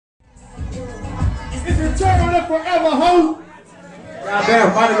forever, ho.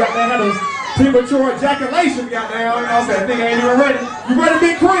 Goddamn, might have got that had a premature ejaculation, goddamn. You know what I'm saying? Nigga ain't even ready. You ready,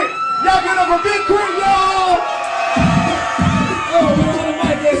 Big Crit? Y'all get up for Big Crit, y'all! Oh, we don't have a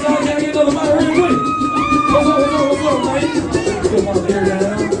mic yet, so I gotta get another mic real quick. What's up, man? Good morning,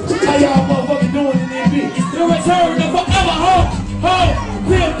 everybody. How y'all motherfucking doing in that bitch? It's the return of forever, ho! Ho!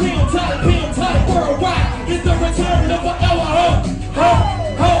 Pimp tight, worldwide. It's the return of forever, ho! Ho!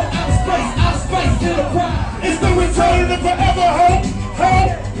 Ho! Out space, enterprise. It's the return of forever, ho! Ho!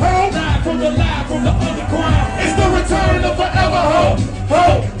 Ho! Live from the underground. It's the return of forever, ho! Ho!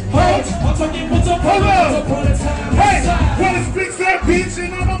 Ho! I'm talking what's up, hold up! Hey! When it speaks that beach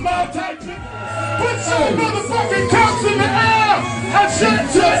and I'm a mouth type. Put your motherfucking cops in the air! I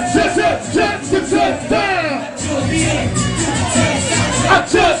just down! I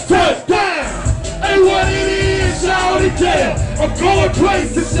just touched down! Hey, what it is, shout it down! I'm going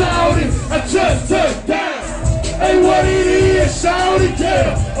places, shout it! I just touched down! Hey, what it is, shout it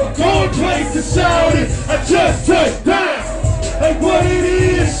down! I'm going places, shout it! I just touched down! Hey, what it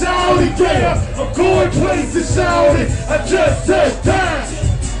is, shout it down! I'm going places, shout it! I just touched down!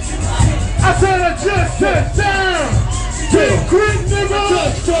 I said I just touched down! BIGKRIT, nigga!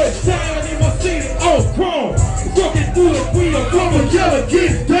 Just touched down in my city, all chrome! Walking through the wheel, come yellow,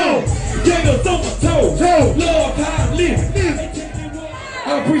 get down! Gangers on my toes, Lord, how I live! I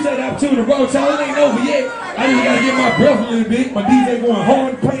appreciate the opportunity to roll, y'all. It ain't over yet. I just gotta get my breath a little bit. My DJ going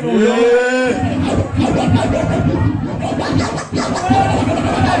hard, paint on y'all.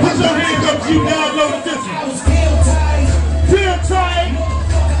 Put your hands up, you now know the difference. I was pimp tight.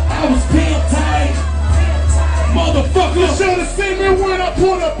 I was pimp tight. Motherfucker, you should have seen me when I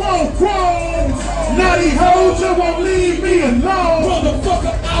pulled up on chrome. Now these hoes just won't leave me alone.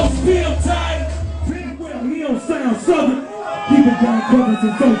 Motherfucker, I was pimp tight. Well, he don't sound southern. People got covered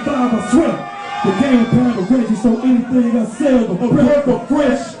since 05, I swear. The game pound of Reggie, so anything I sell, the breath of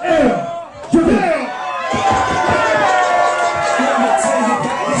fresh air. Yeah.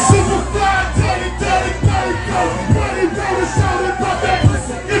 Superfly, dirty, go. When he wrote a song about that,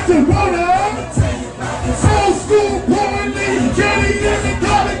 if you wanna. Old school, pouring leaves, Jenny in the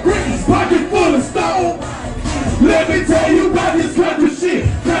collard greens, pocket full of stone. Let me tell you about this country shit.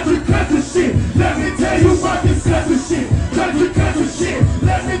 Country shit. Let me tell you about this country shit. Country shit.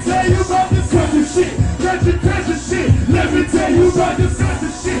 Let me tell you about this country shit. Country shit. Let me tell you about this country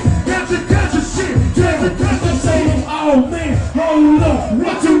shit. Country shit. Country shit. Oh man, hold up.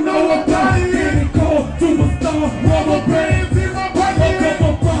 What you know about it? Any call superstar, rubber bands in my pocket. A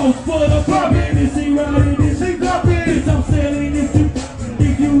couple balls for the pop. Is he riding this? He dropping. Bitch, I'm selling this.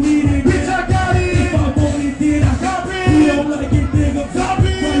 If you need it, bitch, I got it. If I want it, then I got it. You don't like it, nigga, drop it.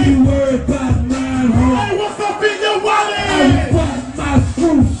 Why you worried about mine, huh? Hey, what's up in your wallet? I bought my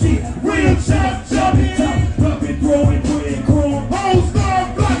screw shit. Real chop, chopping, drop it, throw it, put it, chrome. Whole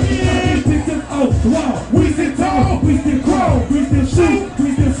star, blocking. Pictures out the wall. We still talk, we still crawl, we still shoot,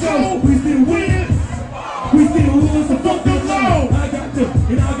 we still score, we still win. We still lose, so fuck the law. I got them,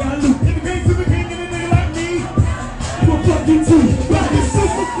 and I got loot. If it came to the king and a nigga like me, we'll fuck you too. Like it's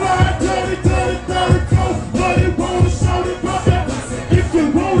Superfly, dirty, cold. But it wanna show it, but if you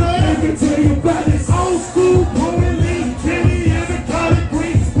wanna, let me tell you about this old school pouring lean, Jenny in the collard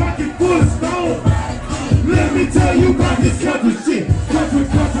greens, pocket full of stone. Let me tell you about this country shit. Country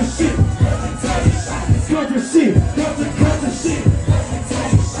shit. Country shit. Country shit.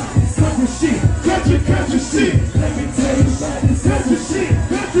 Country shit. Let me tell you about this country shit.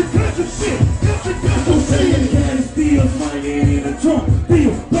 Country shit. Candy steal, swinging in the trunk.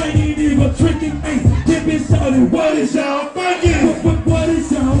 Feel banging in a drinking ace. Dipping, shouting, what is y'all thinking? What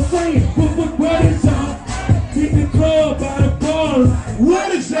is y'all saying? What is y'all? Hit the club by the bars.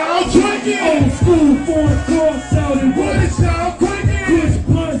 What is y'all drinking? Old school foreign car shouting, what is y'all drinking? Kush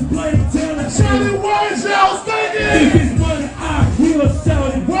blunts, blade telling, shouting, what is y'all thinking? If it's money, I hear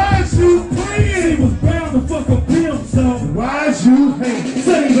shouting, why is you praying? He was bound to fuck a pimp, so why is you hating?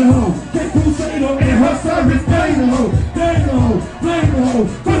 Save the hoe, get Crusader and her service, blame the hoe, blame the hoe,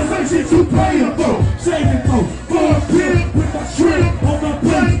 for the same shit you paying for, shaving for a pimp with my shrimp on my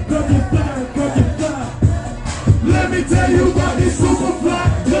plate, cut your fly. Let me tell you about this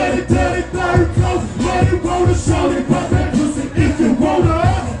Superfly, dirty, close, let it roll the show, they pop that pussy if you wanna.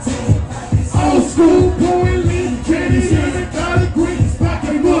 Old school, pouring lean, candy in the collard greens,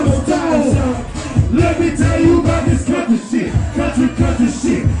 pocket full of stone. Let me tell you about this country shit. Country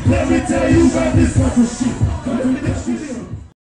shit. Let me tell you about this country shit.